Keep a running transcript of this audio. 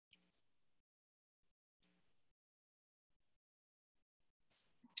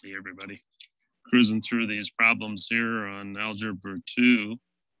Hey everybody, cruising through these problems here on Algebra 2,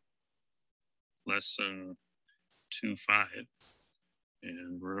 lesson 2.5,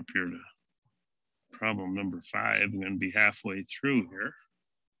 and we're up here to problem number 5. I'm going to be halfway through here.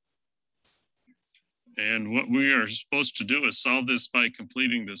 And what we are supposed to do is solve this by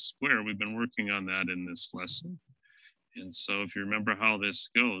completing the square. We've been working on that in this lesson. And so if you remember how this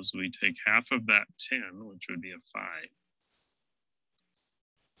goes, we take half of that 10, which would be a 5,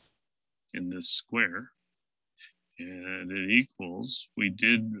 in this square. And it equals, we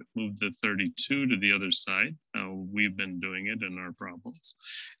did move the 32 to the other side. We've been doing it in our problems.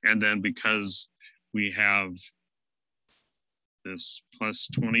 And then because we have this plus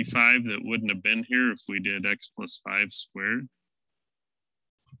 25 that wouldn't have been here if we did x plus 5 squared,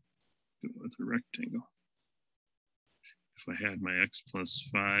 do it with a rectangle. If I had my x plus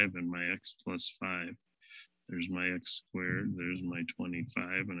 5 and my x plus 5, there's my x squared, there's my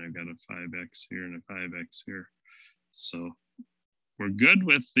 25, and I've got a 5x here and a 5x here. So we're good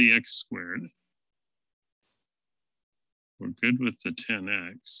with the x squared. We're good with the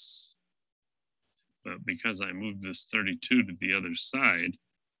 10x. But because I moved this 32 to the other side,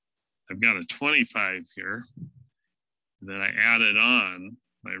 I've got a 25 here that I added on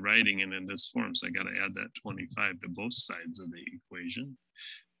by writing it in this form. So I got to add that 25 to both sides of the equation,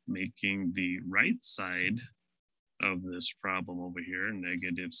 making the right side of this problem over here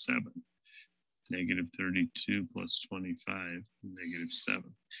 -7. -32 plus 25,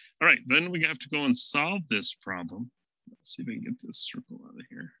 -7. All right, then we have to go and solve this problem. Let's see if I can get this circle out of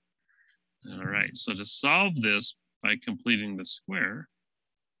here. All right, so to solve this by completing the square,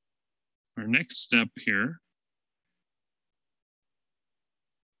 our next step here,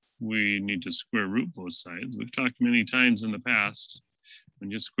 we need to square root both sides. We've talked many times in the past, when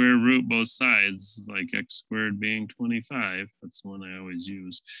you square root both sides, like x squared being 25, that's the one I always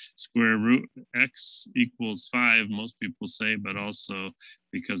use. Square root x equals 5, most people say, but also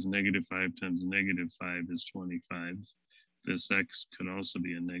because -5 times -5 is 25. This x could also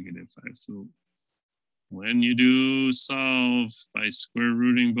be a -5. So when you do solve by square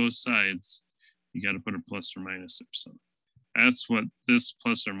rooting both sides, you got to put a plus or minus there. So that's what this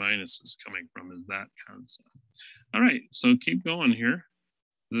plus or minus is coming from, is that concept. All right, so keep going here.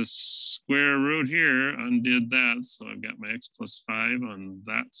 The square root here undid that. So I've got my x plus 5 on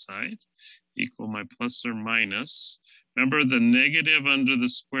that side, equal my plus or minus. Remember the negative under the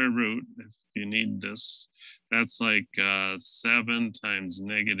square root, if you need this, that's like 7 times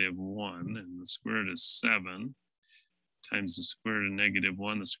 -1, and the square root is 7 times the square root of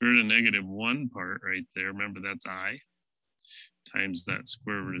 -1. The square root of -1 part right there, remember that's I, times that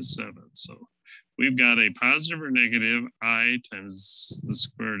square root of 7. So we've got a positive or negative I times the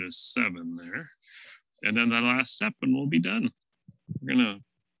square root of 7 there. And then the last step and we'll be done. We're going to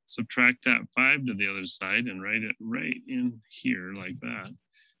subtract that 5 to the other side and write it right in here like that.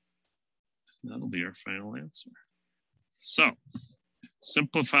 That'll be our final answer. So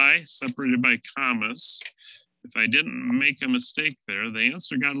simplify, separated by commas. If I didn't make a mistake there, the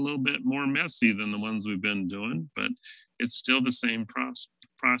answer got a little bit more messy than the ones we've been doing, but it's still the same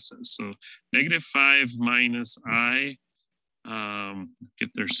process. So -5 minus I,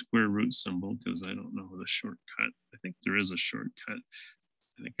 get their square root symbol because I don't know the shortcut. I think there is a shortcut.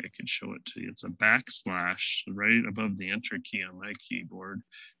 I think I could show it to you. It's a backslash right above the enter key on my keyboard.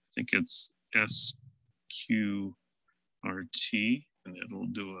 I think it's SQRT, and it'll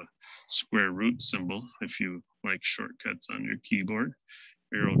do a square root symbol if you like shortcuts on your keyboard.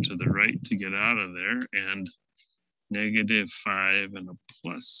 Arrow to the right to get out of there, and -5 and a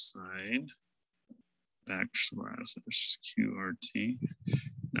plus sign, backslash QRT.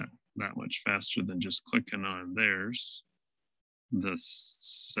 Not that much faster than just clicking on theirs. The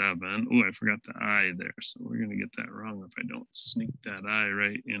 7, oh, I forgot the I there. So we're gonna get that wrong if I don't sneak that I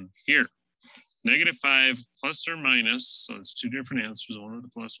right in here. -5 plus or minus, so it's two different answers, one with the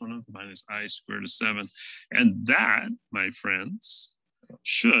plus, one with the minus, I squared of 7. And that, my friends,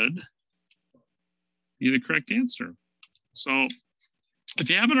 should be the correct answer. So if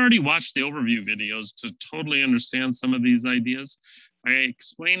you haven't already watched the overview videos to totally understand some of these ideas, I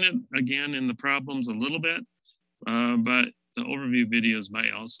explain it again in the problems a little bit, but the overview videos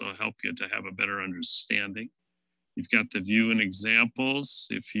might also help you to have a better understanding. You've got the view and examples.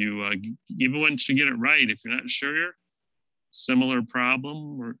 If you, even once you get it right, if you're not sure, similar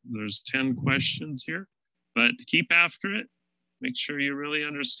problem, there's 10 questions here, but keep after it. Make sure you really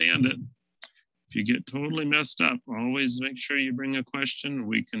understand it. If you get totally messed up, always make sure you bring a question.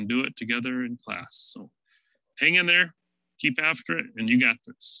 We can do it together in class. So hang in there, keep after it, and you got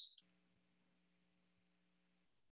this.